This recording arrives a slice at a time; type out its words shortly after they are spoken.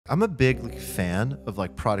I'm a big fan of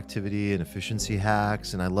like productivity and efficiency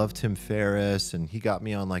hacks, and I love Tim Ferriss, and he got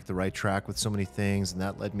me on like the right track with so many things, and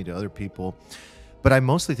that led me to other people. But I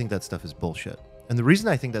mostly think that stuff is bullshit. And the reason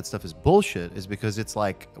I think that stuff is bullshit is because it's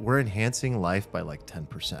like we're enhancing life by like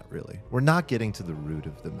 10%, really. We're not getting to the root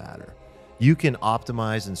of the matter. You can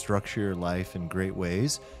optimize and structure your life in great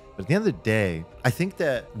ways, but at the end of the day, I think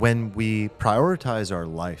that when we prioritize our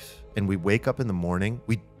life and we wake up in the morning,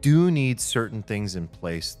 we do need certain things in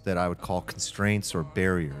place that I would call constraints or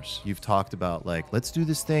barriers. You've talked about like, let's do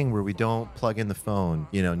this thing where we don't plug in the phone,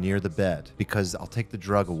 near the bed because I'll take the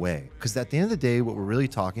drug away. Because at the end of the day, what we're really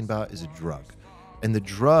talking about is a drug. And the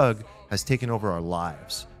drug has taken over our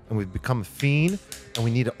lives. And we've become a fiend, and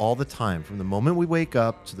we need it all the time. From the moment we wake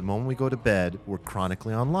up to the moment we go to bed, we're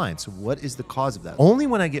chronically online. So what is the cause of that? Only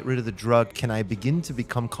when I get rid of the drug can I begin to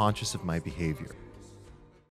become conscious of my behavior.